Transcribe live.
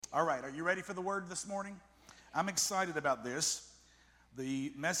All right, are you ready for the word this morning? I'm excited about this.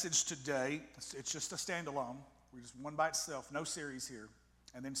 The message today, it's just a standalone. We're just one by itself, no series here.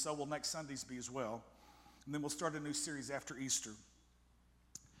 And then so will next Sundays be as well. And then we'll start a new series after Easter.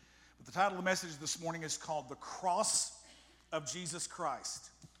 But the title of the message this morning is called The Cross of Jesus Christ,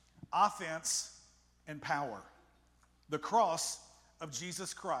 Offense and Power. The Cross of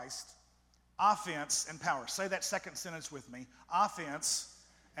Jesus Christ, Offense and Power. Say that second sentence with me. Offense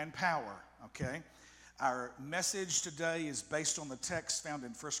and power, okay? Our message today is based on the text found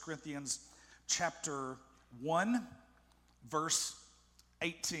in 1 Corinthians chapter 1, verse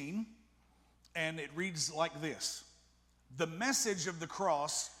 18, and it reads like this. The message of the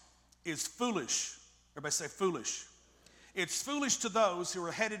cross is foolish. Everybody say foolish. It's foolish to those who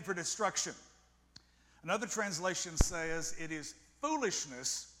are headed for destruction. Another translation says it is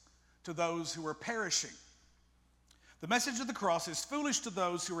foolishness to those who are perishing. The message of the cross is foolish to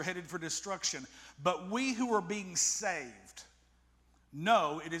those who are headed for destruction, but we who are being saved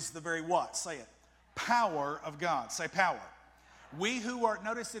know it is the very what? Say it. Power of God. Say power. We who are,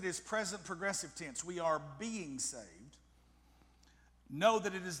 notice it is present progressive tense, we are being saved, know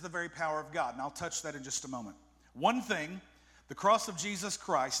that it is the very power of God. And I'll touch that in just a moment. One thing, the cross of Jesus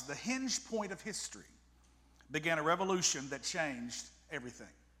Christ, the hinge point of history, began a revolution that changed everything.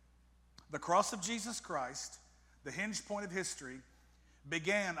 The cross of Jesus Christ, the hinge point of history,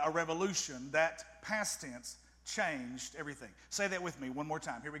 began a revolution that, past tense, changed everything. Say that with me one more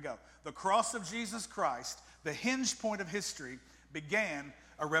time. Here we go. The cross of Jesus Christ, the hinge point of history, began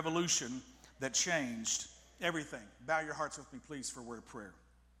a revolution that changed everything. Bow your hearts with me, please, for a word of prayer.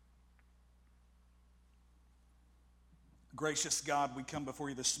 Gracious God, we come before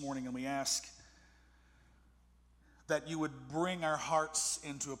you this morning and we ask that you would bring our hearts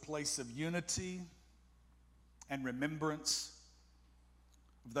into a place of unity and remembrance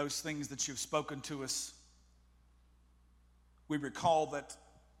of those things that you've spoken to us. We recall that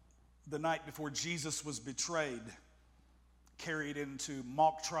the night before Jesus was betrayed, carried into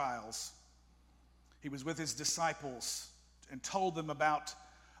mock trials, he was with his disciples and told them about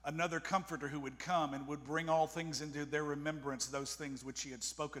another comforter who would come and would bring all things into their remembrance, those things which he had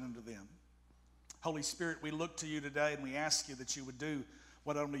spoken unto them. Holy Spirit, we look to you today and we ask you that you would do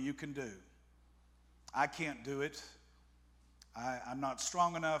what only you can do. I can't do it. I'm not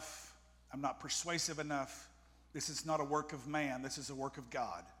strong enough. I'm not persuasive enough. This is not a work of man. This is a work of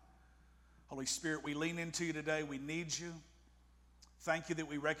God. Holy Spirit, we lean into you today. We need you. Thank you that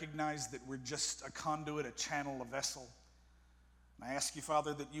we recognize that we're just a conduit, a channel, a vessel. And I ask you,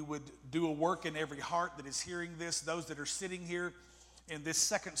 Father, that you would do a work in every heart that is hearing this, those that are sitting here in this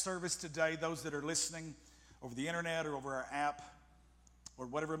second service today, those that are listening over the internet or over our app or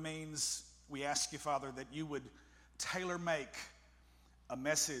whatever means. We ask you, Father, that you would tailor-make a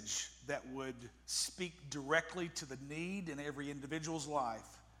message that would speak directly to the need in every individual's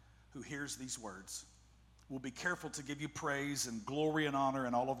life who hears these words. We'll be careful to give you praise and glory and honor,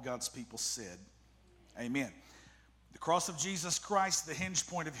 and all of God's people said, amen. The cross of Jesus Christ, the hinge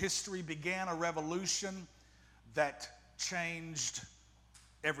point of history, began a revolution that changed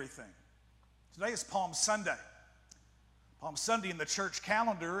everything. Today is Palm Sunday. Palm Sunday in the church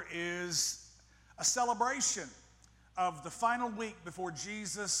calendar is a celebration of the final week before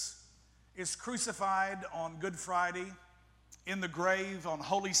Jesus is crucified on Good Friday, in the grave on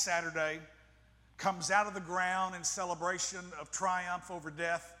Holy Saturday, comes out of the ground in celebration of triumph over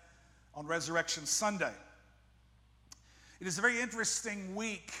death on Resurrection Sunday. It is a very interesting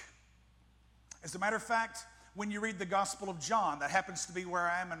week. As a matter of fact, when you read the Gospel of John, that happens to be where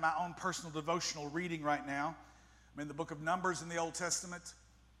I am in my own personal devotional reading right now. I'm in the book of Numbers in the Old Testament,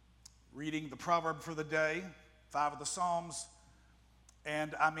 reading the proverb for the day, 5 of the Psalms,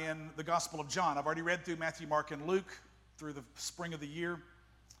 and I'm in the Gospel of John. I've already read through Matthew, Mark, and Luke through the spring of the year,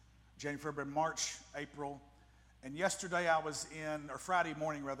 January, February, March, April, and yesterday Friday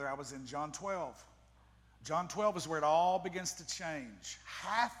morning rather, I was in John 12. John 12 is where it all begins to change.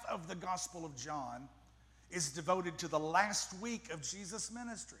 Half of the Gospel of John is devoted to the last week of Jesus'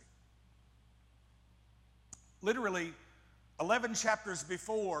 ministry. Literally, 11 chapters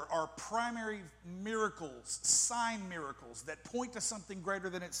before are primary miracles, sign miracles that point to something greater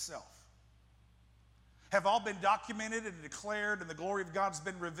than itself. Have all been documented and declared, and the glory of God's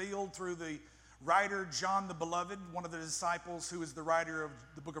been revealed through the writer John the Beloved, one of the disciples who is the writer of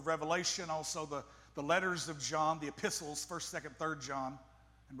the book of Revelation, also the letters of John, the epistles, 1st, 2nd, 3rd John,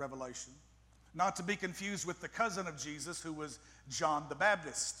 and Revelation. Not to be confused with the cousin of Jesus, who was John the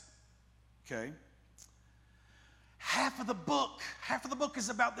Baptist. Okay? Half of the book is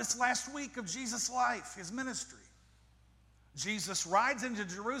about this last week of Jesus' life, his ministry. Jesus rides into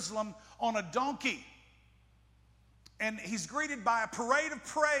Jerusalem on a donkey. And he's greeted by a parade of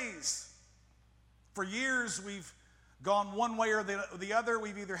praise. For years, we've gone one way or the other.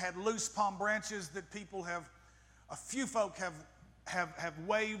 We've either had loose palm branches that people have, a few folk have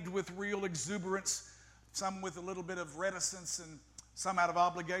waved with real exuberance, some with a little bit of reticence and some out of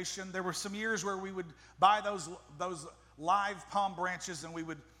obligation. There were some years where we would buy those live palm branches and we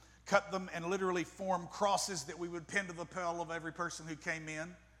would cut them and literally form crosses that we would pin to the lapel of every person who came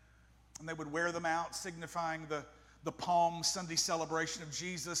in. And they would wear them out, signifying the Palm Sunday celebration of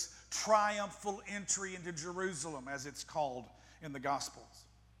Jesus' triumphal entry into Jerusalem, as it's called in the Gospels.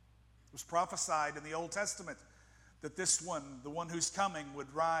 It was prophesied in the Old Testament that this one, the one who's coming,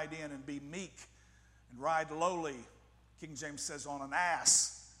 would ride in and be meek and ride lowly. King James says on an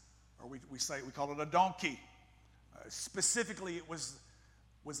ass, or we call it a donkey. Specifically, it was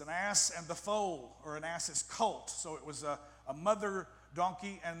an ass and the foal, or an ass's colt. So it was a mother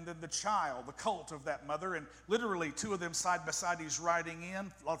donkey and then the child, the colt of that mother, and literally two of them side by side. He's riding in.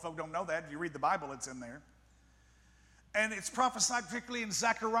 A lot of folk don't know that. If you read the Bible, it's in there. And it's prophesied particularly in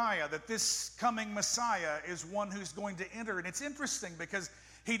Zechariah that this coming Messiah is one who's going to enter. And it's interesting because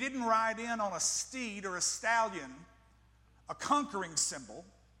he didn't ride in on a steed or a stallion, a conquering symbol,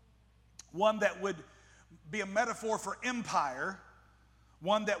 one that would be a metaphor for empire,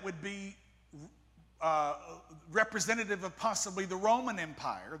 one that would be representative of possibly the Roman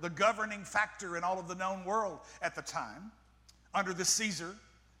Empire, the governing factor in all of the known world at the time, under the Caesar.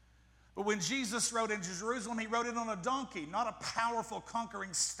 But when Jesus rode into Jerusalem, he rode in on a donkey, not a powerful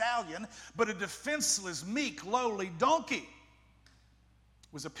conquering stallion, but a defenseless, meek, lowly donkey.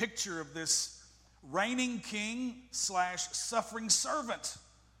 It was a picture of this reigning king / suffering servant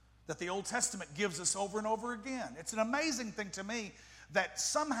that the Old Testament gives us over and over again. It's an amazing thing to me that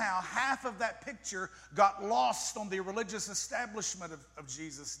somehow half of that picture got lost on the religious establishment of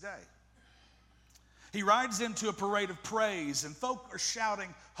Jesus' day. He rides into a parade of praise, and folk are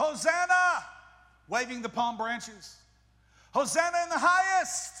shouting, "Hosanna!" waving the palm branches. "Hosanna in the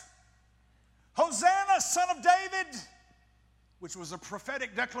highest! Hosanna, Son of David!" Which was a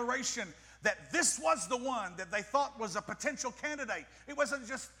prophetic declaration that this was the one that they thought was a potential candidate. It wasn't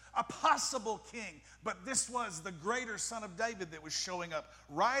just a possible king, but this was the greater Son of David that was showing up,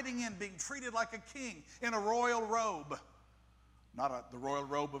 riding in, being treated like a king in a royal robe. Not the royal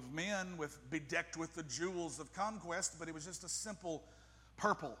robe of men bedecked with the jewels of conquest, but it was just a simple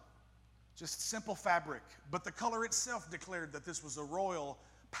purple, just simple fabric. But the color itself declared that this was a royal,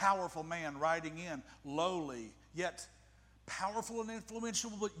 powerful man riding in, lowly, yet powerful and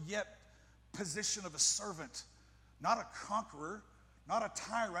influential, but yet position of a servant. Not a conqueror, not a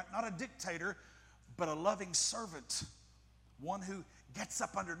tyrant, not a dictator, but a loving servant. One who gets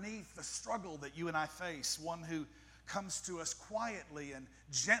up underneath the struggle that you and I face. One who comes to us quietly and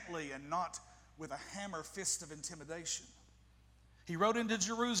gently and not with a hammer fist of intimidation. He rode into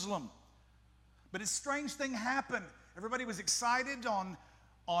Jerusalem. But a strange thing happened. Everybody was excited on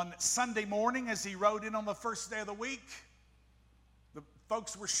Sunday morning as he rode in on the first day of the week. The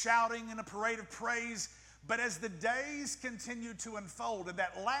folks were shouting in a parade of praise. But as the days continued to unfold, and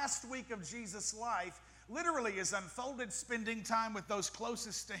that last week of Jesus' life literally is unfolded, spending time with those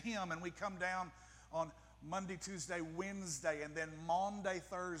closest to him, and we come down on Monday, Tuesday, Wednesday, and then Maundy,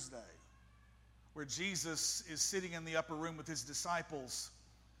 Thursday, where Jesus is sitting in the upper room with his disciples,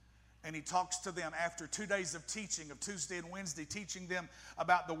 and he talks to them after 2 days of teaching, of Tuesday and Wednesday, teaching them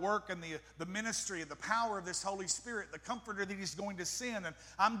about the work and the ministry and the power of this Holy Spirit, the comforter that he's going to send. And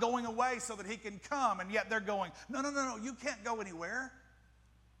I'm going away so that he can come. And yet they're going, no, you can't go anywhere.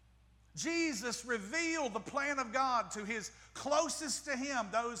 Jesus revealed the plan of God to his closest to him,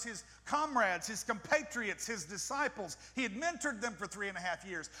 those his comrades, his compatriots, his disciples. He had mentored them for 3.5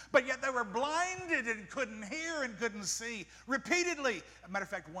 years, but yet they were blinded and couldn't hear and couldn't see repeatedly. As a matter of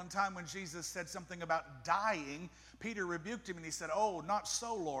fact, one time when Jesus said something about dying, Peter rebuked him and he said, "Oh, not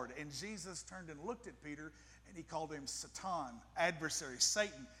so, Lord." And Jesus turned and looked at Peter and he called him Satan, adversary,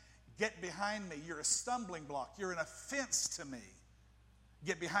 Satan. "Get behind me. You're a stumbling block. You're an offense to me.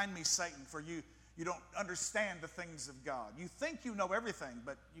 Get behind me, Satan, for you don't understand the things of God. You think you know everything,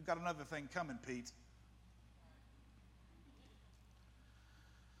 but you've got another thing coming, Pete."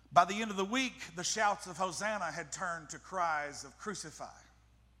 By the end of the week, the shouts of Hosanna had turned to cries of crucify.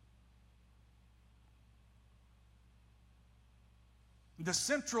 The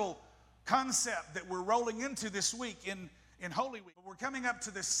central concept that we're rolling into this week in Holy Week, we're coming up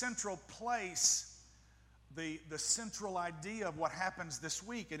to this central place, the central idea of what happens this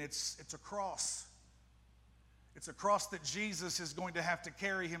week, and it's a cross. It's a cross that Jesus is going to have to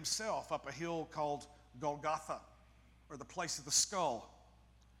carry himself up a hill called Golgotha, or the place of the skull.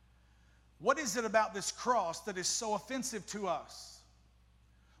 What is it about this cross that is so offensive to us?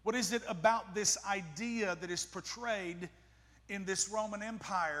 What is it about this idea that is portrayed in this Roman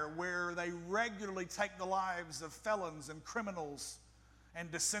Empire where they regularly take the lives of felons and criminals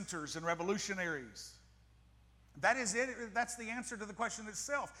and dissenters and revolutionaries? That is it. That's the answer to the question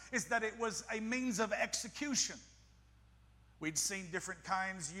itself, is that it was a means of execution. We'd seen different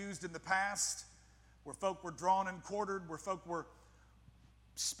kinds used in the past where folk were drawn and quartered, where folk were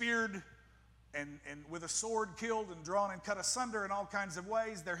speared and with a sword killed and drawn and cut asunder in all kinds of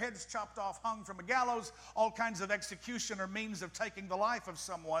ways, their heads chopped off, hung from a gallows. All kinds of execution or means of taking the life of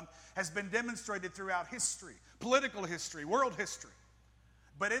someone has been demonstrated throughout history, political history, world history.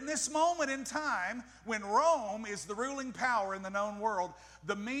 But in this moment in time, when Rome is the ruling power in the known world,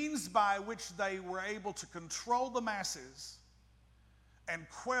 the means by which they were able to control the masses and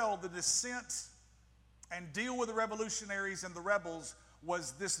quell the dissent and deal with the revolutionaries and the rebels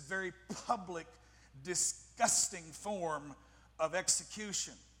was this very public, disgusting form of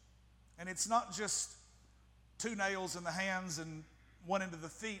execution. And it's not just 2 nails in the hands and 1 into the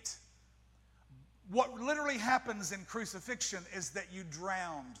feet. What literally happens in crucifixion is that you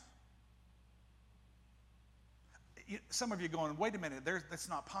drowned. Some of you going, wait a minute, that's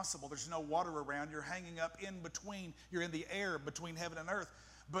not possible. There's no water around. You're hanging up in between. You're in the air between heaven and earth.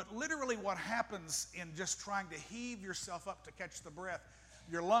 But literally what happens in just trying to heave yourself up to catch the breath,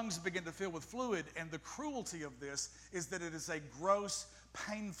 your lungs begin to fill with fluid, and the cruelty of this is that it is a gross,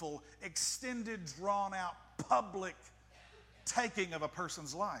 painful, extended, drawn-out, public taking of a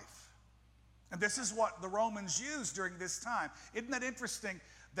person's life. And this is what the Romans used during this time. Isn't that interesting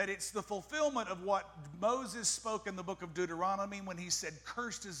that it's the fulfillment of what Moses spoke in the book of Deuteronomy when he said,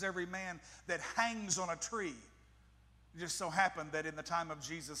 "Cursed is every man that hangs on a tree." It just so happened that in the time of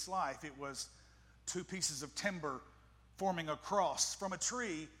Jesus' life, it was 2 pieces of timber forming a cross from a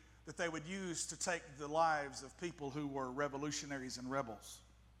tree that they would use to take the lives of people who were revolutionaries and rebels.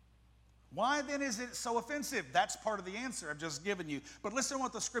 Why then is it so offensive? That's part of the answer I've just given you. But listen to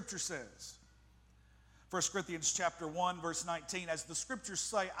what the Scripture says. 1 Corinthians chapter 1, verse 19, as the Scriptures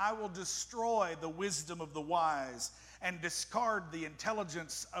say, "I will destroy the wisdom of the wise and discard the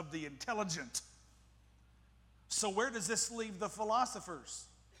intelligence of the intelligent." So where does this leave the philosophers,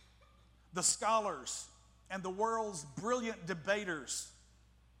 the scholars, and the world's brilliant debaters?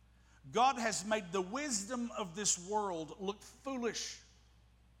 God has made the wisdom of this world look foolish.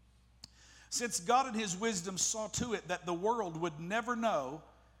 Since God in his wisdom saw to it that the world would never know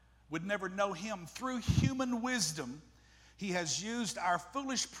him through human wisdom, he has used our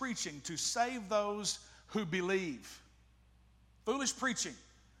foolish preaching to save those who believe. Foolish preaching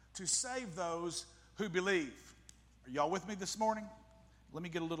to save those who believe. Are y'all with me this morning? Let me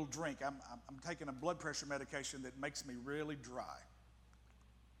get a little drink. I'm taking a blood pressure medication that makes me really dry.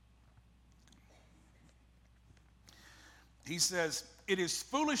 He says, "It is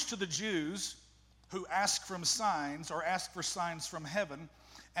foolish to the Jews who ask for signs from heaven,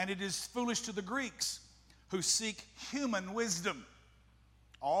 and it is foolish to the Greeks who seek human wisdom."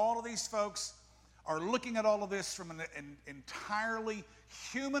 All of these folks are looking at all of this from an entirely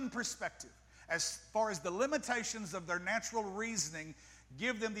human perspective. As far as the limitations of their natural reasoning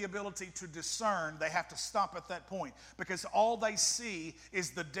give them the ability to discern, they have to stop at that point because all they see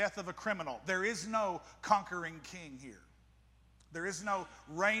is the death of a criminal. There is no conquering king here. There is no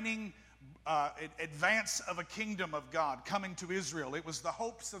reigning advance of a kingdom of God coming to Israel. It was the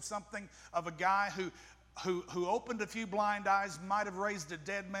hopes of something of a guy who opened a few blind eyes, might have raised a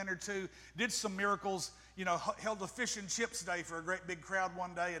dead man or 2, did some miracles, held a fish and chips day for a great big crowd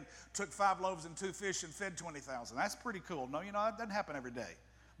one day and took 5 loaves and 2 fish and fed 20,000. That's pretty cool. No, that doesn't happen every day.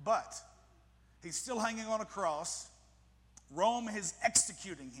 But he's still hanging on a cross. Rome is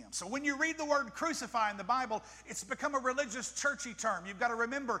executing him. So when you read the word crucify in the Bible, it's become a religious, churchy term. You've got to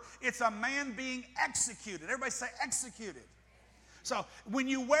remember, it's a man being executed. Everybody say executed. So when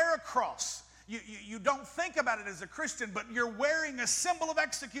you wear a cross, you don't think about it as a Christian, but you're wearing a symbol of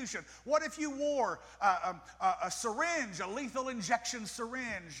execution. What if you wore a syringe, a lethal injection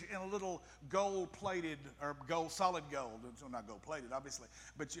syringe in a little gold-plated, or solid gold, so not gold-plated, obviously,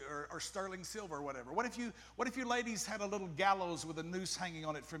 but or sterling silver or whatever? What if you ladies had a little gallows with a noose hanging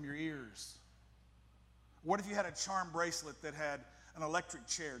on it from your ears? What if you had a charm bracelet that had an electric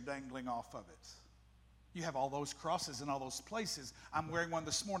chair dangling off of it? You have all those crosses in all those places. I'm wearing one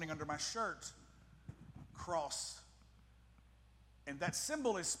this morning under my shirt. Cross. And that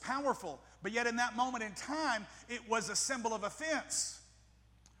symbol is powerful, but yet in that moment in time, it was a symbol of offense.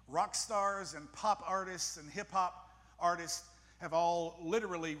 Rock stars and pop artists and hip-hop artists have all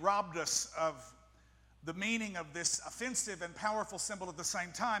literally robbed us the meaning of this offensive and powerful symbol at the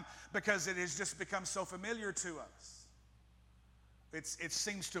same time because it has just become so familiar to us. It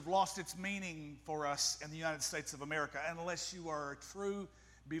seems to have lost its meaning for us in the United States of America unless you are a true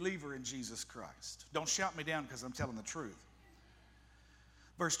believer in Jesus Christ. Don't shout me down because I'm telling the truth.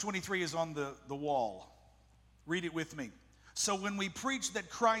 Verse 23 is on the wall. Read it with me. So when we preach that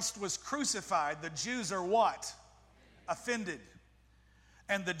Christ was crucified, the Jews are what? Offended.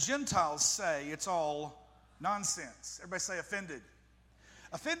 And the Gentiles say it's all nonsense. Everybody say offended.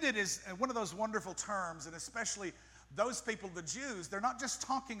 Offended is one of those wonderful terms, and especially those people, the Jews, they're not just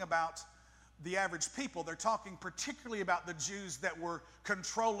talking about the average people. They're talking particularly about the Jews that were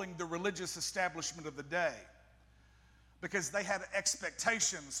controlling the religious establishment of the day, because they had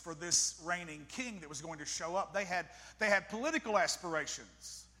expectations for this reigning king that was going to show up. They had political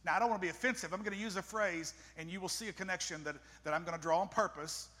aspirations. Now, I don't want to be offensive. I'm going to use a phrase, and you will see a connection that I'm going to draw on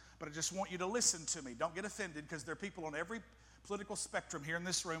purpose, but I just want you to listen to me. Don't get offended, because there are people on every political spectrum here in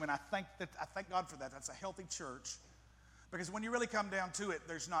this room, and I thank God for that. That's a healthy church, because when you really come down to it,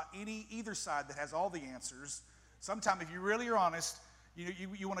 there's not either side that has all the answers. Sometimes, if you really are honest,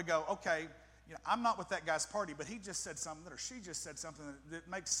 you want to go, okay, I'm not with that guy's party, but he just said something, or she just said something that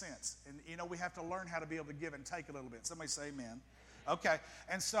makes sense. And, we have to learn how to be able to give and take a little bit. Somebody say amen. Okay.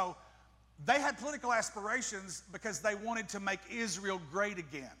 And so they had political aspirations because they wanted to make Israel great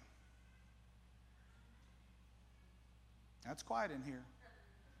again. That's quiet in here.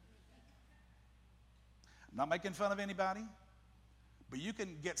 I'm not making fun of anybody, but you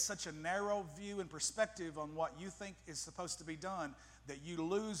can get such a narrow view and perspective on what you think is supposed to be done that you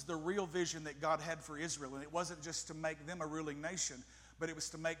lose the real vision that God had for Israel. And it wasn't just to make them a ruling nation, but it was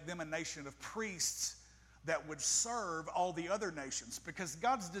to make them a nation of priests that would serve all the other nations. Because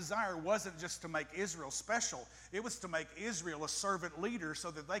God's desire wasn't just to make Israel special. It was to make Israel a servant leader so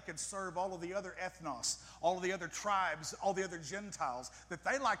that they could serve all of the other ethnos, all of the other tribes, all the other Gentiles that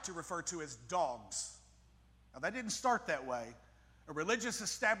they like to refer to as dogs. Now, that didn't start that way. A religious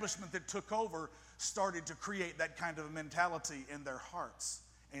establishment that took over started to create that kind of a mentality in their hearts.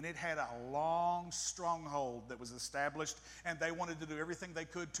 And it had a long stronghold that was established, and they wanted to do everything they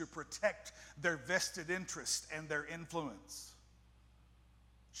could to protect their vested interest and their influence.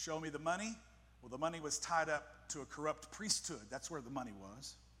 Show me the money. Well, the money was tied up to a corrupt priesthood. That's where the money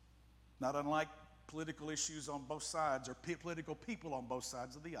was. Not unlike political issues on both sides, or political people on both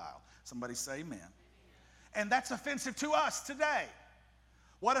sides of the aisle. Somebody say amen. And that's offensive to us today.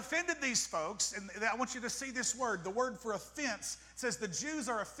 What offended these folks, and I want you to see this word, the word for offense, says the Jews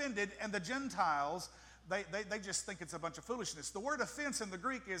are offended and the Gentiles, they just think it's a bunch of foolishness. The word offense in the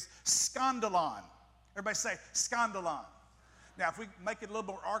Greek is skandalon. Everybody say skandalon. Now, if we make it a little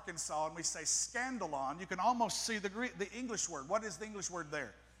more Arkansas and we say scandalon, you can almost see the English word. What is the English word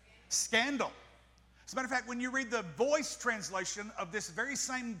there? Scandal. As a matter of fact, when you read the Voice translation of this very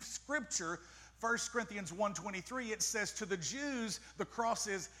same scripture, 1 Corinthians 1:23, it says, to the Jews, the cross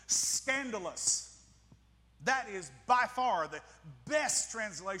is scandalous. That is by far the best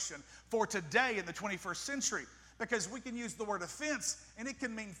translation for today in the 21st century, because we can use the word offense, and it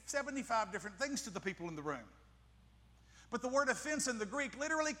can mean 75 different things to the people in the room. But the word offense in the Greek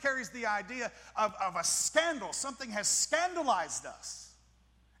literally carries the idea of a scandal. Something has scandalized us.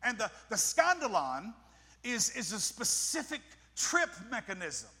 And the scandalon is a specific trip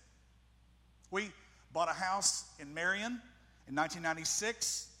mechanism. We bought a house in Marion in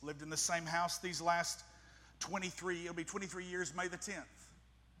 1996, lived in the same house these last it'll be 23 years, May the 10th.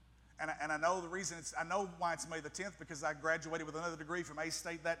 And I know the reason I know why it's May the 10th, because I graduated with another degree from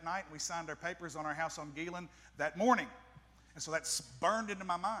A-State that night, and we signed our papers on our house on Gielan that morning. And so that's burned into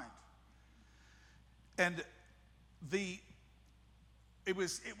my mind. And it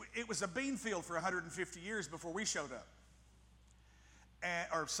was a bean field for 150 years before we showed up.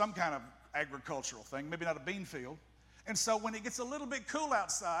 Or some kind of agricultural thing, maybe not a bean field. And so when it gets a little bit cool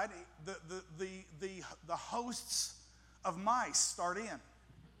outside, the hosts of mice start in.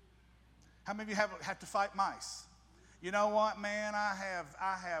 How many of you have to fight mice? You know what, man? I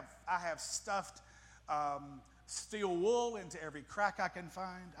have stuffed steel wool into every crack I can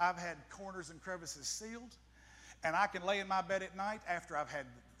find. I've had corners and crevices sealed, and I can lay in my bed at night after I've had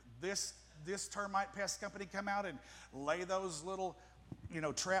this termite pest company come out and lay those little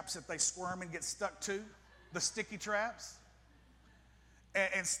traps that they squirm and get stuck to, the sticky traps.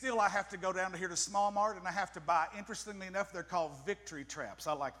 And still I have to go down to here to Small Mart, and I have to buy, interestingly enough, they're called victory traps.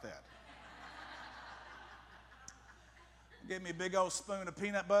 I like that. Gave me a big old spoon of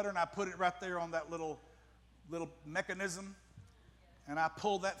peanut butter, and I put it right there on that little mechanism, and I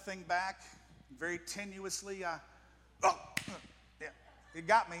pull that thing back very tenuously. Yeah, it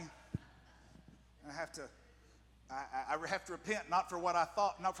got me. I have to repent, not for what I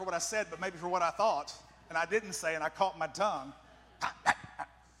thought, not for what I said, but maybe for what I thought. And I didn't say, and I caught my tongue.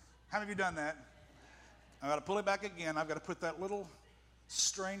 How many of you done that? I've got to pull it back again. I've got to put that little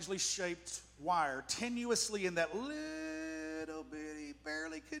strangely shaped wire tenuously in that little bitty,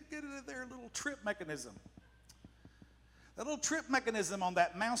 barely could get it in there, little trip mechanism. That little trip mechanism on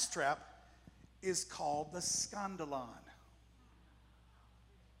that mousetrap is called the scandalon.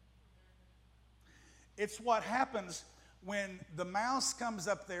 It's what happens when the mouse comes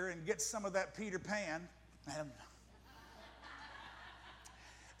up there and gets some of that Peter Pan,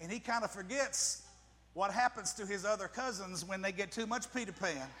 and he kind of forgets what happens to his other cousins when they get too much Peter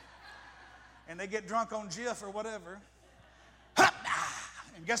Pan and they get drunk on Jif or whatever.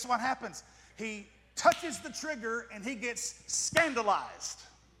 And guess what happens? He touches the trigger and he gets scandalized.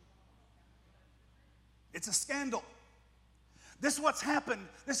 It's a scandal. This is what's happened.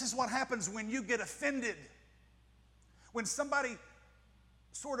 This is what happens when you get offended. When somebody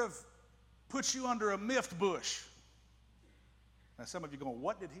sort of puts you under a miffed bush. Now some of you going,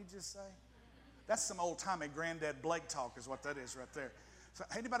 what did he just say? That's some old-timey Granddad Blake talk is what that is right there. So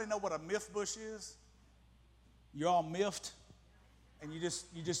anybody know what a miffed bush is? You're all miffed and you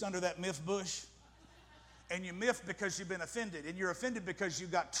just under that miffed bush. And you miffed because you've been offended. And you're offended because you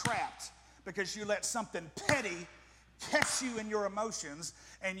got trapped. Because you let something petty catch you in your emotions,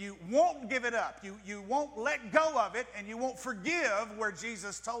 and you won't give it up. You won't let go of it, and you won't forgive where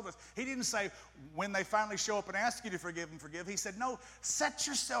Jesus told us. He didn't say, when they finally show up and ask you to forgive them, forgive. He said, no, set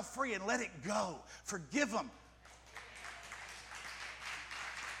yourself free and let it go. Forgive them.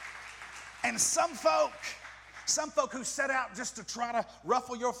 And some folk who set out just to try to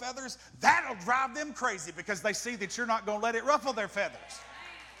ruffle your feathers, that'll drive them crazy because they see that you're not going to let it ruffle their feathers.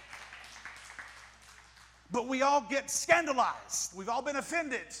 But we all get scandalized. We've all been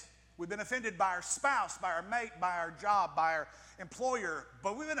offended. We've been offended by our spouse, by our mate, by our job, by our employer.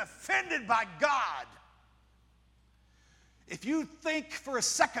 But we've been offended by God. If you think for a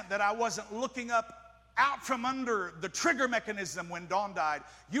second that I wasn't looking up out from under the trigger mechanism when Dawn died,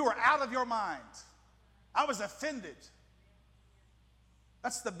 you are out of your mind. I was offended.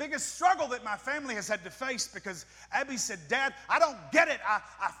 That's the biggest struggle that my family has had to face because Abby said, Dad, I don't get it. I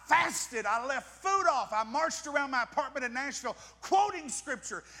fasted. I left food off. I marched around my apartment in Nashville quoting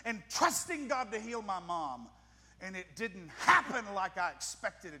scripture and trusting God to heal my mom. And it didn't happen like I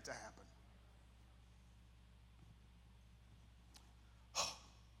expected it to happen. Oh,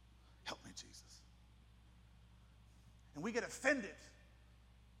 help me, Jesus. And we get offended.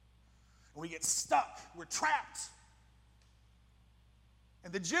 And we get stuck. We're trapped.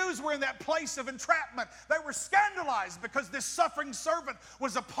 And the Jews were in that place of entrapment. They were scandalized because this suffering servant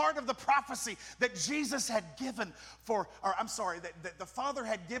was a part of the prophecy that Jesus had given that the Father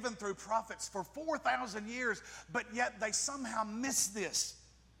had given through prophets for 4,000 years, but yet they somehow missed this.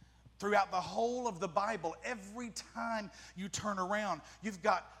 Throughout the whole of the Bible, every time you turn around, you've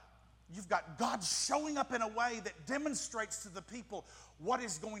got God showing up in a way that demonstrates to the people what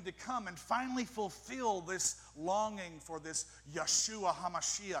is going to come and finally fulfill this longing for this Yeshua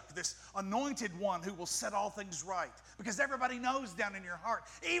HaMashiach, this anointed one who will set all things right. Because everybody knows down in your heart,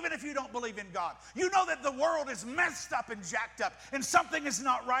 even if you don't believe in God, you know that the world is messed up and jacked up and something is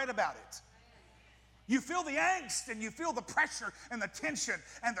not right about it. You feel the angst and you feel the pressure and the tension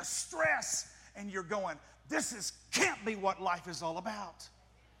and the stress, and you're going, this can't be what life is all about.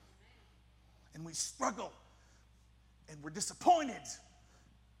 And we struggle, and we're disappointed,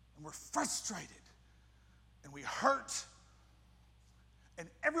 and we're frustrated, and we hurt. And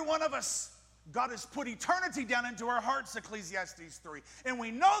every one of us, God has put eternity down into our hearts, Ecclesiastes 3. And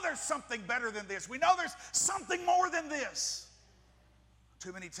we know there's something better than this. We know there's something more than this.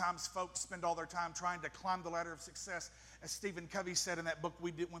 Too many times folks spend all their time trying to climb the ladder of success. As Stephen Covey said in that book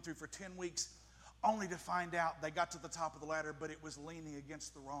we went through for 10 weeks, only to find out they got to the top of the ladder, but it was leaning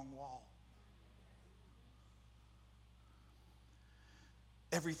against the wrong wall.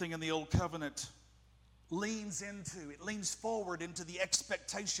 Everything in the Old Covenant leans forward into the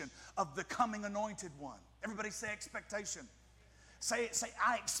expectation of the coming anointed one. Everybody say expectation. Say,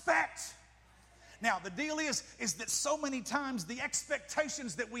 I expect. Now, the deal is that so many times the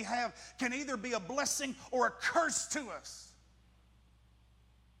expectations that we have can either be a blessing or a curse to us.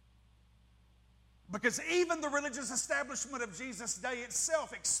 Because even the religious establishment of Jesus' day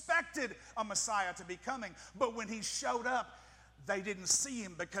itself expected a Messiah to be coming. But when he showed up, they didn't see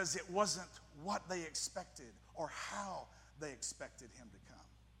him because it wasn't what they expected or how they expected him to come.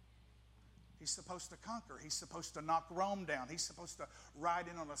 He's supposed to conquer. He's supposed to knock Rome down. He's supposed to ride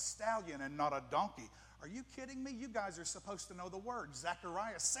in on a stallion and not a donkey. Are you kidding me? You guys are supposed to know the word.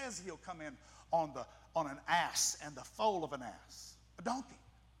 Zechariah says he'll come in on an ass and the foal of an ass, a donkey.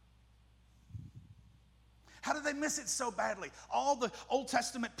 How did they miss it so badly? All the Old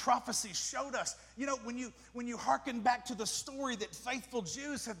Testament prophecies showed us. You know, when you hearken back to the story that faithful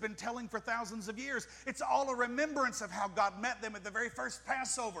Jews have been telling for thousands of years, it's all a remembrance of how God met them at the very first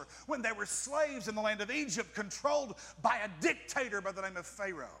Passover when they were slaves in the land of Egypt, controlled by a dictator by the name of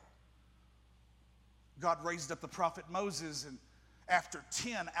Pharaoh. God raised up the prophet Moses, and after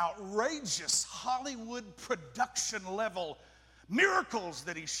 10 outrageous Hollywood production level miracles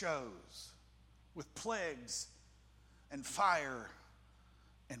that he shows, with plagues and fire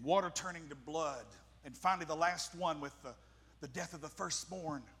and water turning to blood, and finally the last one with the death of the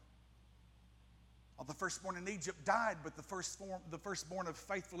firstborn in Egypt died, but the firstborn of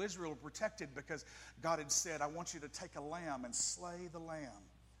faithful Israel were protected, because God had said, I want you to take a lamb and slay the lamb,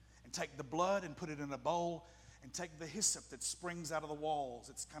 and take the blood and put it in a bowl, and take the hyssop that springs out of the walls.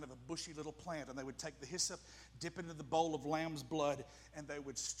 It's kind of a bushy little plant, and they would take the hyssop, dip into the bowl of lamb's blood, and they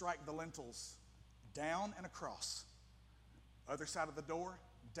would strike the lintels down and across. Other side of the door,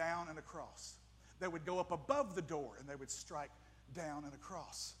 down and across. They would go up above the door, and they would strike down and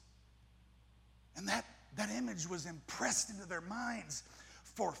across. And that image was impressed into their minds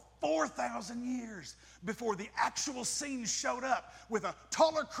for 4,000 years before the actual scene showed up with a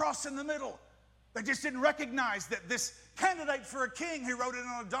taller cross in the middle. They just didn't recognize that this candidate for a king who rode in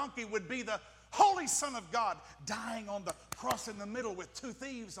on a donkey would be the Holy Son of God, dying on the cross in the middle with two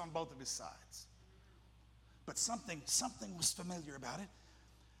thieves on both of his sides. But something was familiar about it,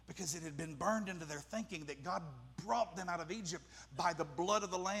 because it had been burned into their thinking that God brought them out of Egypt by the blood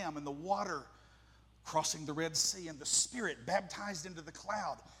of the Lamb and the water crossing the Red Sea, and the Spirit baptized into the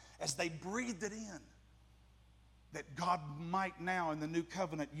cloud as they breathed it in. That God might now in the new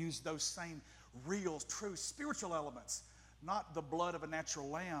covenant use those same real, true spiritual elements. Not the blood of a natural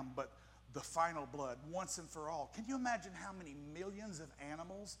lamb, but the final blood, once and for all. Can you imagine how many millions of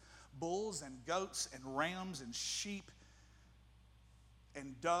animals, bulls and goats and rams and sheep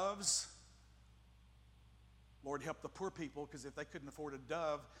and doves? Lord, help the poor people, because if they couldn't afford a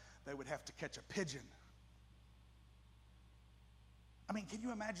dove, they would have to catch a pigeon. I mean, can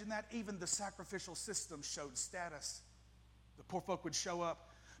you imagine that? Even the sacrificial system showed status. The poor folk would show up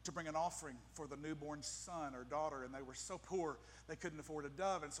to bring an offering for the newborn son or daughter, and they were so poor they couldn't afford a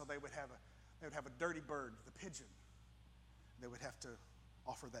dove, and so they would have a dirty bird, the pigeon. They would have to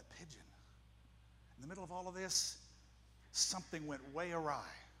offer that pigeon. In the middle of all of this, something went way awry.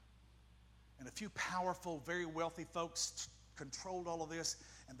 And a few powerful, very wealthy folks controlled all of this,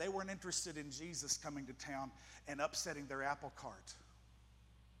 and they weren't interested in Jesus coming to town and upsetting their apple cart,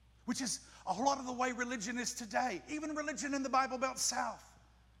 which is a lot of the way religion is today, even religion in the Bible Belt South.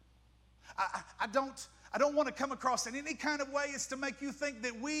 I don't want to come across in any kind of way as to make you think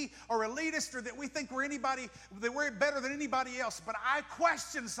that we are elitist, or that we think that we're better than anybody else. But I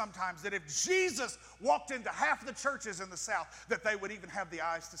question sometimes that if Jesus walked into half the churches in the South, that they would even have the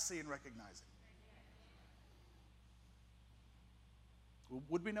eyes to see and recognize him.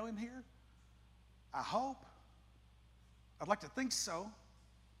 Would we know him here? I hope. I'd like to think so.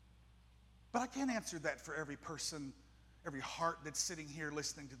 But I can't answer that for every person, every heart that's sitting here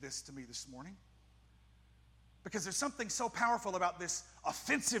listening to this to me this morning. Because there's something so powerful about this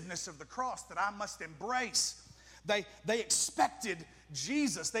offensiveness of the cross that I must embrace. They expected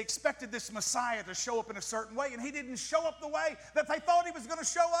Jesus. They expected this Messiah to show up in a certain way, and he didn't show up the way that they thought he was going to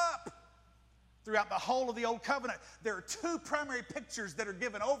show up. Throughout the whole of the Old Covenant, there are two primary pictures that are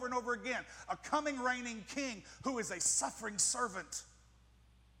given over and over again. A coming reigning king who is a suffering servant.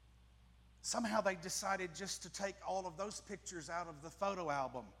 Somehow they decided just to take all of those pictures out of the photo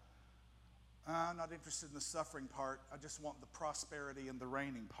album. I'm not interested in the suffering part. I just want the prosperity and the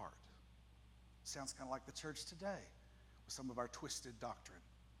reigning part. Sounds kind of like the church today with some of our twisted doctrine.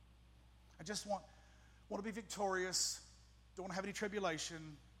 I just want to be victorious. Don't want to have any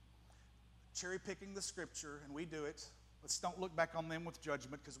tribulation. Cherry picking the scripture, and we do it. Let's don't look back on them with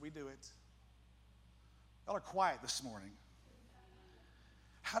judgment, because we do it. Y'all are quiet this morning.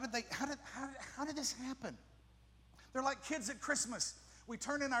 How did this happen? They're like kids at Christmas. We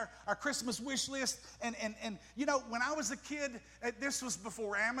turn in our Christmas wish list, and you know, when I was a kid, this was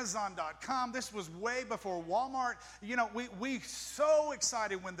before Amazon.com. This was way before Walmart. You know, we so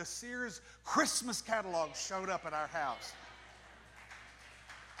excited when the Sears Christmas catalog showed up at our house.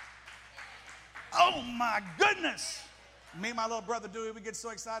 Oh my goodness! Me and my little brother Dewey would get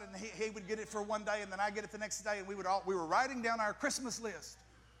so excited, and he would get it for one day, and then I get it the next day, and we were writing down our Christmas list.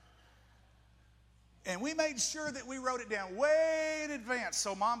 And we made sure that we wrote it down way in advance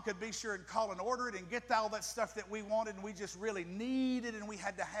so Mom could be sure and call and order it and get all that stuff that we wanted and we just really needed and we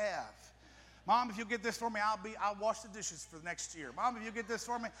had to have. Mom, if you get this for me, I'll wash the dishes for the next year. Mom, if you get this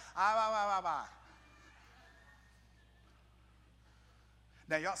for me, bye.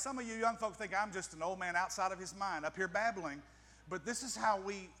 Now, y'all, some of you young folk think I'm just an old man outside of his mind up here babbling, but this is how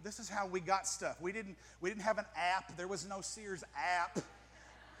we got stuff. We didn't have an app. There was no Sears app.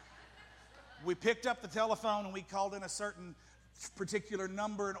 We picked up the telephone and we called in a certain particular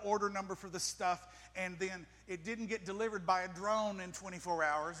number, an order number for the stuff, and then it didn't get delivered by a drone in 24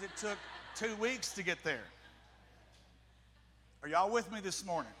 hours. It took 2 weeks to get there. Are y'all with me this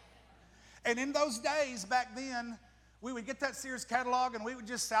morning? And in those days back then, we would get that Sears catalog and we would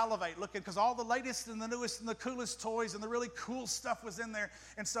just salivate looking because all the latest and the newest and the coolest toys and the really cool stuff was in there.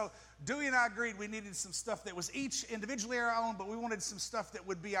 And so Dewey and I agreed we needed some stuff that was each individually our own, but we wanted some stuff that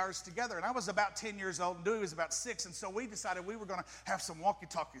would be ours together. And I was about 10 years old and Dewey was about 6. And so we decided we were going to have some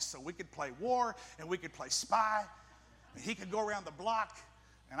walkie-talkies so we could play war and we could play spy. And he could go around the block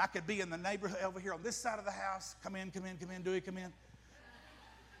and I could be in the neighborhood over here on this side of the house. Come in, Dewey, come in.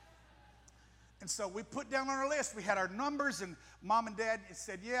 And so we put down on our list, we had our numbers, and Mom and Dad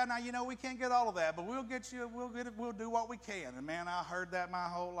said, yeah, now, you know, we can't get all of that, but we'll get you, we'll do what we can. And man, I heard that my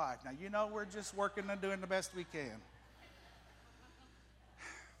whole life. Now, you know, we're just working and doing the best we can.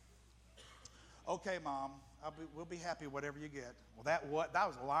 Okay, Mom, we'll be happy whatever you get. Well, that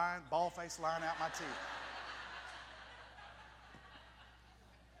was a line, ball-faced line out my teeth.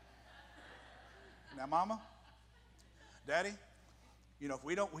 Now, Mama, Daddy, you know, if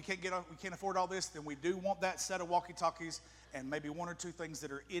we can't afford all this, then we do want that set of walkie-talkies and maybe 1 or 2 things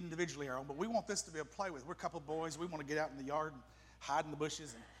that are individually our own. But we want this to be a play with. We're a couple of boys. We want to get out in the yard and hide in the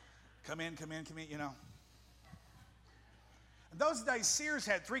bushes and come in, you know. In those days, Sears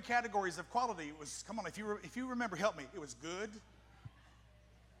had 3 categories of quality. It was, come on, if you remember, help me. It was good.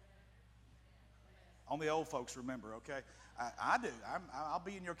 Only old folks remember, okay? I do. I'll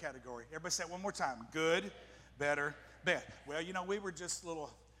be in your category. Everybody say it one more time. Good, better, best. Well, you know, we were just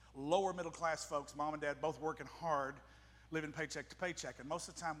little lower middle class folks, Mom and Dad both working hard, living paycheck to paycheck. And most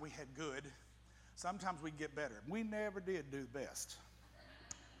of the time we had good. Sometimes we'd get better. We never did do the best.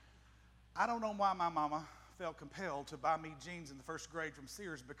 I don't know why my mama felt compelled to buy me jeans in the 1st grade from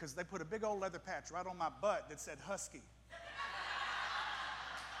Sears because they put a big old leather patch right on my butt that said Husky.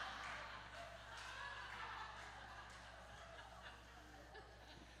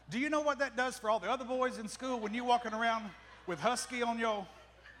 Do you know what that does for all the other boys in school when you're walking around with Husky on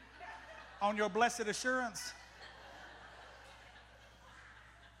your blessed assurance?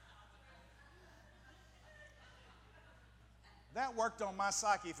 That worked on my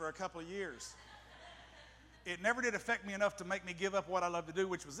psyche for a couple of years. It never did affect me enough to make me give up what I love to do,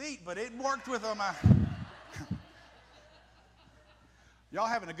 which was eat, but it worked with them. Y'all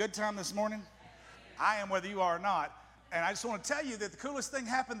having a good time this morning? I am, whether you are or not. And I just want to tell you that the coolest thing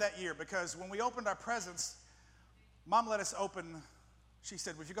happened that year because when we opened our presents, Mom let us open, she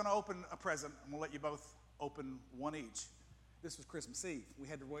said, well, if you're going to open a present, I'm going to let you both open one each. This was Christmas Eve. We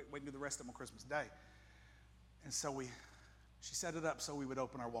had to wait and do the rest of them on Christmas Day. And so she set it up so we would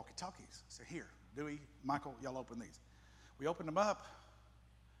open our walkie-talkies. So here, Dewey, Michael, y'all open these. We opened them up,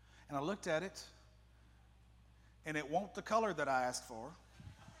 and I looked at it, and it wasn't the color that I asked for.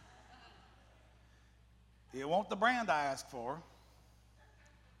 It wasn't the brand I asked for.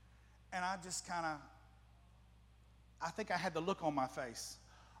 And I just I think I had the look on my face.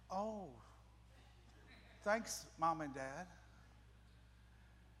 Oh, thanks, Mom and Dad.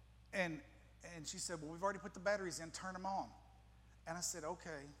 And she said, well, we've already put the batteries in, turn them on. And I said,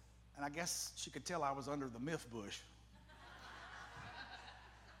 okay. And I guess she could tell I was under the myth bush.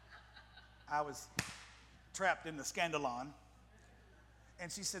 I was trapped in the scandalon.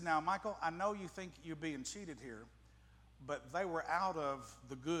 And she said, now, Michael, I know you think you're being cheated here, but they were out of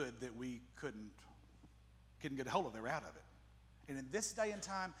the good that we couldn't get a hold of. They were out of it. And in this day and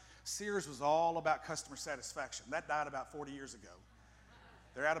time, Sears was all about customer satisfaction. That died about 40 years ago.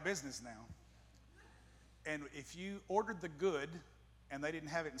 They're out of business now. And if you ordered the good and they didn't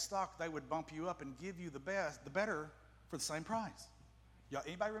have it in stock, they would bump you up and give you the better for the same price. Y'all,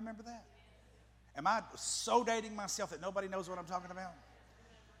 anybody remember that? Am I so dating myself that nobody knows what I'm talking about?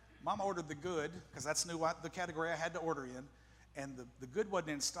 Mom ordered the good, because that's the category I had to order in, and the good wasn't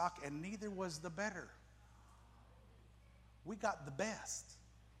in stock, and neither was the better. We got the best.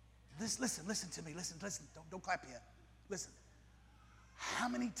 Listen to me. Listen. Don't clap yet. Listen. How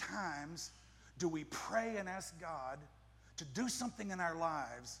many times do we pray and ask God to do something in our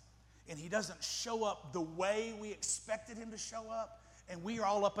lives, and He doesn't show up the way we expected Him to show up, and we are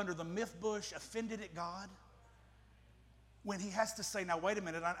all up under the myth bush, offended at God, when he has to say, now wait a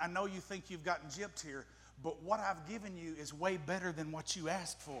minute, I know you think you've gotten gypped here, but what I've given you is way better than what you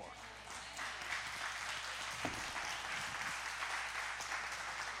asked for.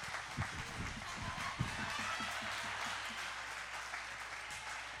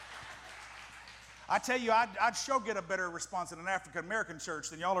 I tell you, I'd sure get a better response in an African-American church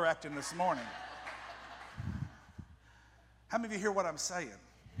than y'all are acting this morning. How many of you hear what I'm saying?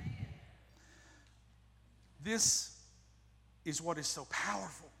 This is what is so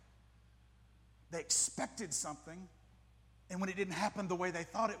powerful. They expected something, and when it didn't happen the way they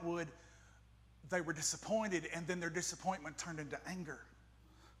thought it would, they were disappointed, and then their disappointment turned into anger.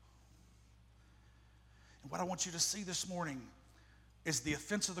 And what I want you to see this morning is the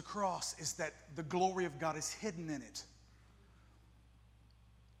offense of the cross is that the glory of God is hidden in it.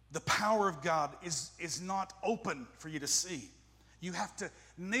 The power of God is not open for you to see. You have to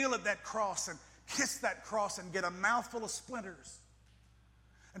kneel at that cross and kiss that cross and get a mouthful of splinters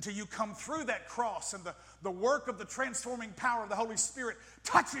until you come through that cross and the work of the transforming power of the Holy Spirit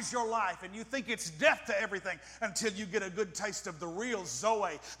touches your life and you think it's death to everything until you get a good taste of the real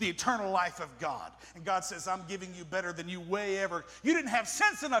Zoe, the eternal life of God. And God says, I'm giving you better than you you didn't have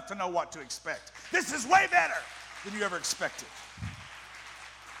sense enough to know what to expect. This is way better than you ever expected.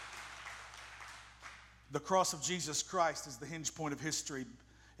 The cross of Jesus Christ is the hinge point of history.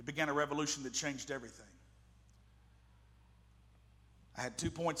 It began a revolution that changed everything. I had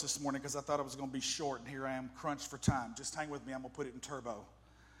 2 points this morning because I thought it was going to be short, and here I am crunched for time. Just hang with me. I'm going to put it in turbo.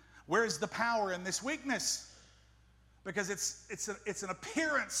 Where is the power in this weakness? Because it's an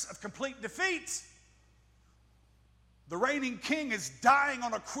appearance of complete defeat. The reigning king is dying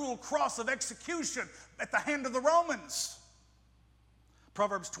on a cruel cross of execution at the hand of the Romans.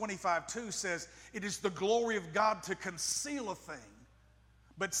 Proverbs 25:2 says, it is the glory of God to conceal a thing,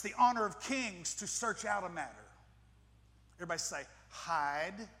 but it's the honor of kings to search out a matter. Everybody say,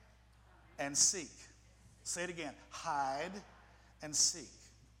 hide and seek. Say it again. Hide and seek.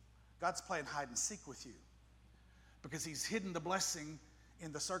 God's playing hide and seek with you because he's hidden the blessing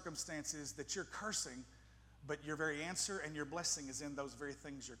in the circumstances that you're cursing, but your very answer and your blessing is in those very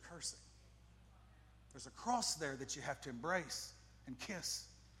things you're cursing. There's a cross there that you have to embrace and kiss.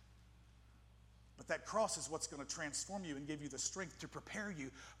 But that cross is what's going to transform you and give you the strength to prepare you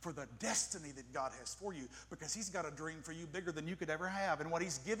for the destiny that God has for you, because he's got a dream for you bigger than you could ever have. And what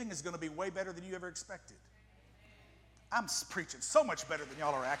he's giving is going to be way better than you ever expected. I'm preaching so much better than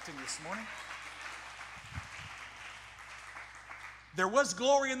y'all are acting this morning. There was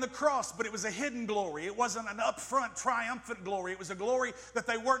glory in the cross, but it was a hidden glory. It wasn't an upfront, triumphant glory. It was a glory that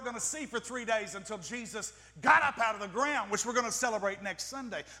they weren't going to see for 3 days until Jesus got up out of the ground, which we're going to celebrate next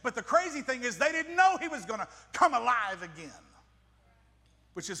Sunday. But the crazy thing is they didn't know he was going to come alive again,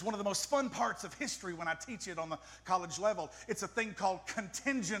 which is one of the most fun parts of history when I teach it on the college level. It's a thing called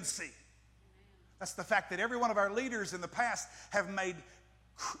contingency. That's the fact that every one of our leaders in the past have made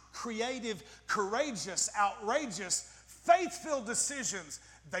creative, courageous, outrageous, faith-filled decisions.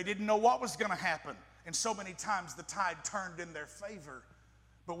 They didn't know what was going to happen. And so many times the tide turned in their favor.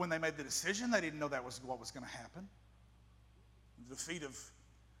 But when they made the decision, they didn't know that was what was going to happen. The defeat of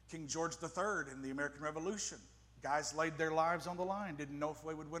King George III in the American Revolution. Guys laid their lives on the line, didn't know if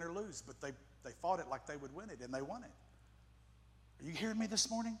they would win or lose, but they fought it like they would win it, and they won it. Are you hearing me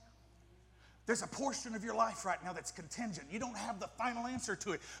this morning? There's a portion of your life right now that's contingent. You don't have the final answer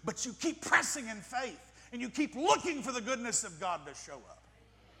to it, but you keep pressing in faith. And you keep looking for the goodness of God to show up.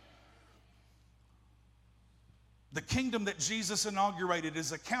 The kingdom that Jesus inaugurated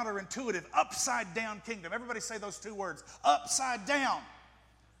is a counterintuitive, upside-down kingdom. Everybody say those 2 words, upside down.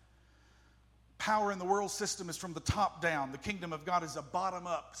 Power in the world system is from the top down. The kingdom of God is a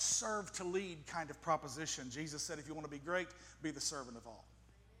bottom-up, serve-to-lead kind of proposition. Jesus said, if you want to be great, be the servant of all.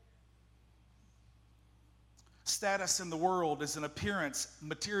 Status in the world is an appearance,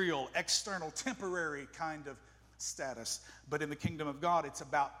 material, external, temporary kind of status. But in the kingdom of God, it's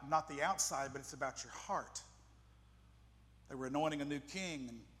about not the outside, but it's about your heart. They were anointing a new king,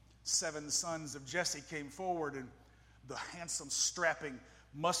 and 7 sons of Jesse came forward, and the handsome, strapping,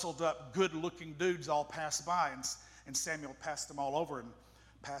 muscled up, good-looking dudes all passed by, and Samuel passed them all over and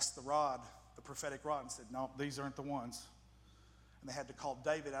passed the rod, the prophetic rod, and said, no, these aren't the ones. And they had to call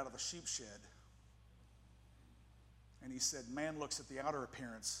David out of the sheep shed. And he said, man looks at the outer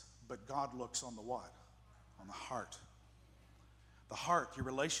appearance, but God looks on the what? On the heart. The heart, your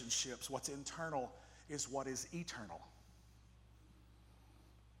relationships, what's internal is what is eternal.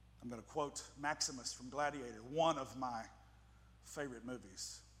 I'm going to quote Maximus from Gladiator, one of my favorite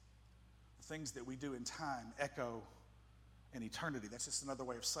movies. The things that we do in time echo in eternity. That's just another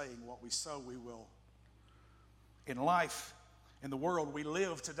way of saying what we sow, we will. In life, in the world, we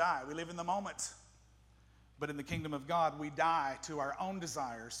live to die. We live in the moment. But in the kingdom of God, we die to our own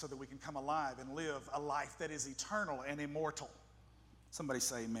desires so that we can come alive and live a life that is eternal and immortal. Somebody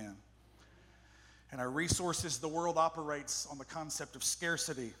say amen. And our resources, the world operates on the concept of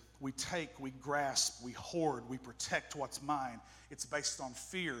scarcity. We take, we grasp, we hoard, we protect what's mine. It's based on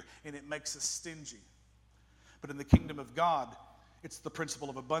fear, and it makes us stingy. But in the kingdom of God, it's the principle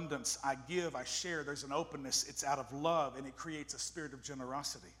of abundance. I give, I share. There's an openness. It's out of love, and it creates a spirit of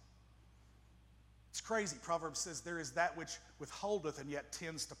generosity. It's crazy. Proverbs says there is that which withholdeth and yet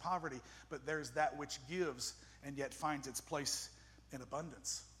tends to poverty, but there's that which gives and yet finds its place in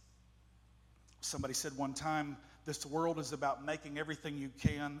abundance. Somebody said one time, this world is about making everything you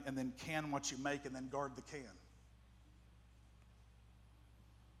can and then can what you make and then guard the can.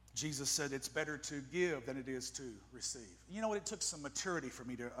 Jesus said it's better to give than it is to receive. You know what? It took some maturity for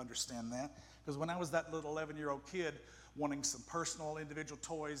me to understand that. Because when I was that little 11-year-old kid wanting some personal individual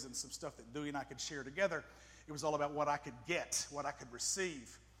toys and some stuff that Dewey and I could share together, it was all about what I could get, what I could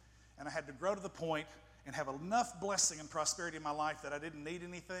receive. And I had to grow to the point and have enough blessing and prosperity in my life that I didn't need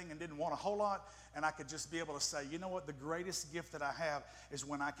anything and didn't want a whole lot. And I could just be able to say, you know what? The greatest gift that I have is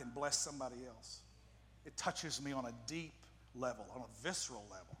when I can bless somebody else. It touches me on a deep level, on a visceral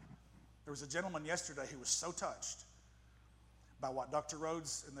level. There was a gentleman yesterday who was so touched by what Dr.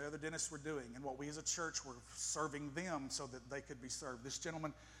 Rhodes and the other dentists were doing and what we as a church were serving them so that they could be served. This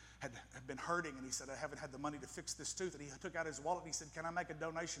gentleman had been hurting, and he said, I haven't had the money to fix this tooth. And he took out his wallet and he said, can I make a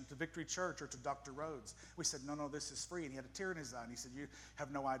donation to Victory Church or to Dr. Rhodes? We said, no, this is free. And he had a tear in his eye, and he said, you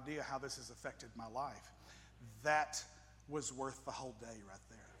have no idea how this has affected my life. That was worth the whole day right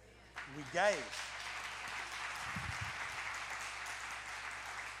there. We gave.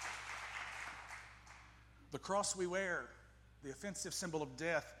 The cross we wear, the offensive symbol of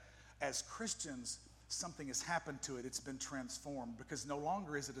death, as Christians, something has happened to it. It's been transformed because no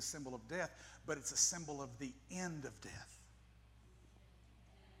longer is it a symbol of death, but it's a symbol of the end of death.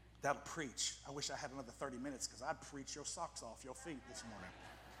 That'll preach. I wish I had another 30 minutes because I'd preach your socks off your feet this morning.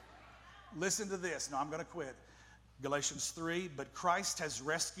 Listen to this. No, I'm going to quit. Galatians 3, but Christ has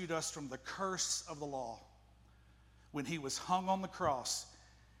rescued us from the curse of the law. When he was hung on the cross,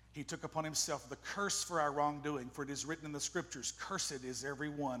 he took upon himself the curse for our wrongdoing, for it is written in the scriptures, cursed is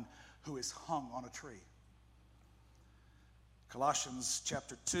everyone who is hung on a tree. Colossians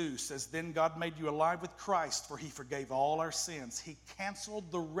chapter 2 says, then God made you alive with Christ, for he forgave all our sins. He canceled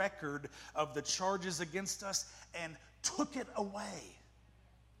the record of the charges against us and took it away.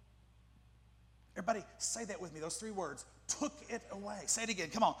 Everybody say that with me, those three words. Took it away. Say it again.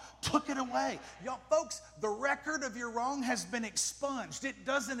 Come on. Took it away. Y'all, folks, the record of your wrong has been expunged. It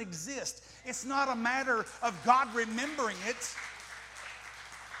doesn't exist. It's not a matter of God remembering it.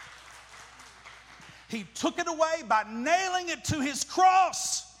 He took it away by nailing it to his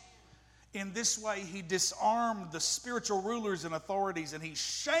cross. In this way, he disarmed the spiritual rulers and authorities, and he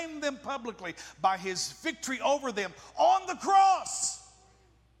shamed them publicly by his victory over them on the cross.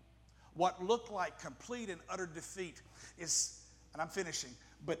 What looked like complete and utter defeat is, and I'm finishing,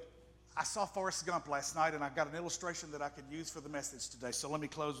 but I saw Forrest Gump last night, and I've got an illustration that I could use for the message today. So let me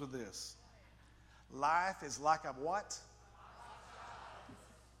close with this. Life is like a what?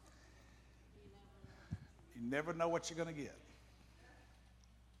 You never know what you're going to get.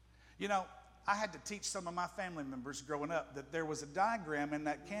 You know, I had to teach some of my family members growing up that there was a diagram in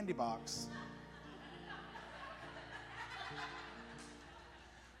that candy box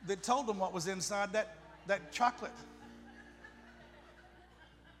that told them what was inside that chocolate.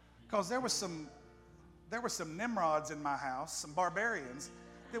 Because there were some Nimrods in my house, some barbarians,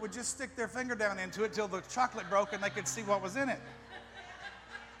 that would just stick their finger down into it till the chocolate broke and they could see what was in it.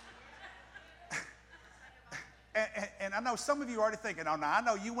 And I know some of you are already thinking, oh, no, I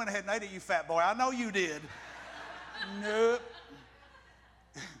know you went ahead and ate it, you fat boy. I know you did. Nope.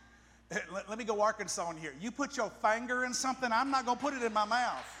 Let me go Arkansas in here. You put your finger in something, I'm not going to put it in my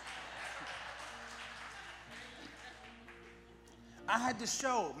mouth. I had to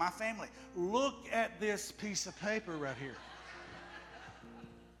show my family, look at this piece of paper right here.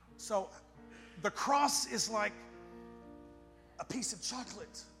 So the cross is like a piece of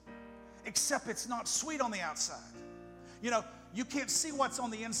chocolate, except it's not sweet on the outside. You know, you can't see what's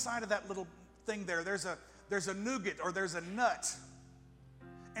on the inside of that little thing there. There's a nougat or there's a nut.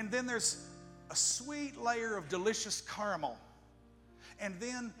 And then there's a sweet layer of delicious caramel. And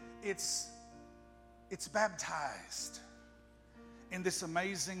then it's baptized in this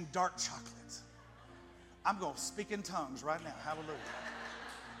amazing dark chocolate. I'm going to speak in tongues right now. Hallelujah.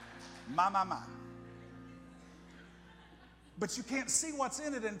 My. But you can't see what's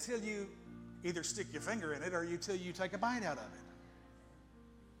in it until you either stick your finger in it or until you take a bite out of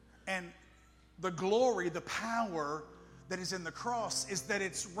it. And the glory, the power that is in the cross is that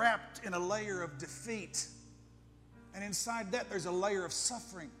it's wrapped in a layer of defeat. And inside that, there's a layer of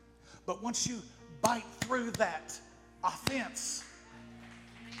suffering. But once you bite through that offense,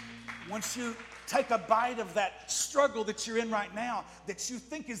 once you take a bite of that struggle that you're in right now, that you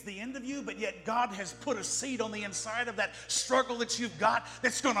think is the end of you, but yet God has put a seed on the inside of that struggle that you've got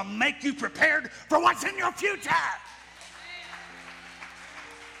that's going to make you prepared for what's in your future.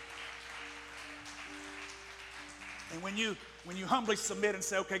 And when you humbly submit and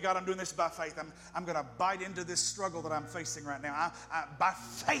say, okay, God, I'm doing this by faith. I'm going to bite into this struggle that I'm facing right now. By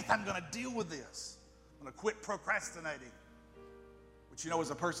faith, I'm going to deal with this. I'm going to quit procrastinating. Which, you know,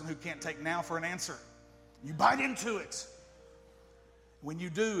 is a person who can't take now for an answer. You bite into it. When you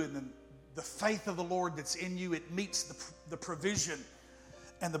do, and then the faith of the Lord that's in you, it meets the provision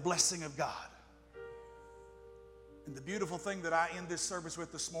and the blessing of God. And the beautiful thing that I end this service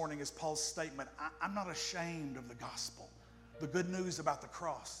with this morning is Paul's statement, I'm not ashamed of the gospel, the good news about the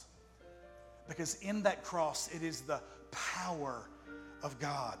cross. Because in that cross, it is the power of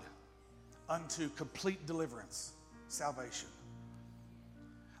God unto complete deliverance, salvation.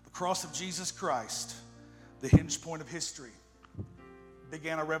 The cross of Jesus Christ, the hinge point of history,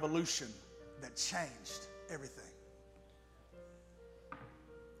 began a revolution that changed everything.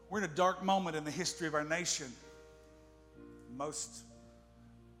 We're in a dark moment in the history of our nation. Most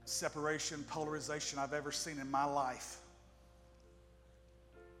separation, polarization I've ever seen in my life.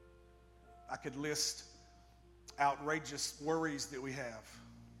 I could list outrageous worries that we have.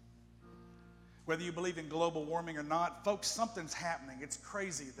 Whether you believe in global warming or not, folks, something's happening. It's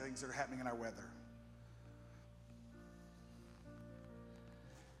crazy things that are happening in our weather.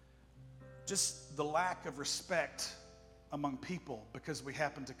 Just the lack of respect among people because we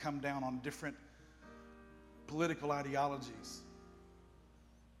happen to come down on different political ideologies.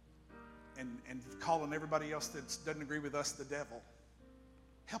 And calling everybody else that doesn't agree with us the devil.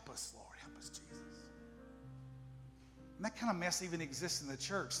 Help us, Lord. Help us, Jesus. And that kind of mess even exists in the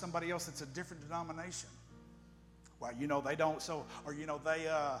church. Somebody else that's a different denomination. Well, you know, they don't, so, or, you know, they,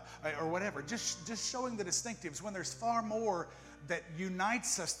 or whatever. Just showing the distinctives when there's far more that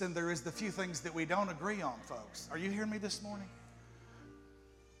unites us than there is the few things that we don't agree on, folks. Are you hearing me this morning?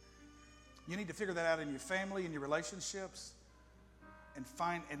 You need to figure that out in your family, in your relationships,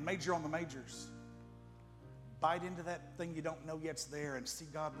 and major on the majors. Bite into that thing you don't know yet's there and see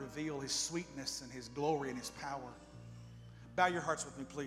God reveal His sweetness and His glory and His power. Bow your hearts with me, please.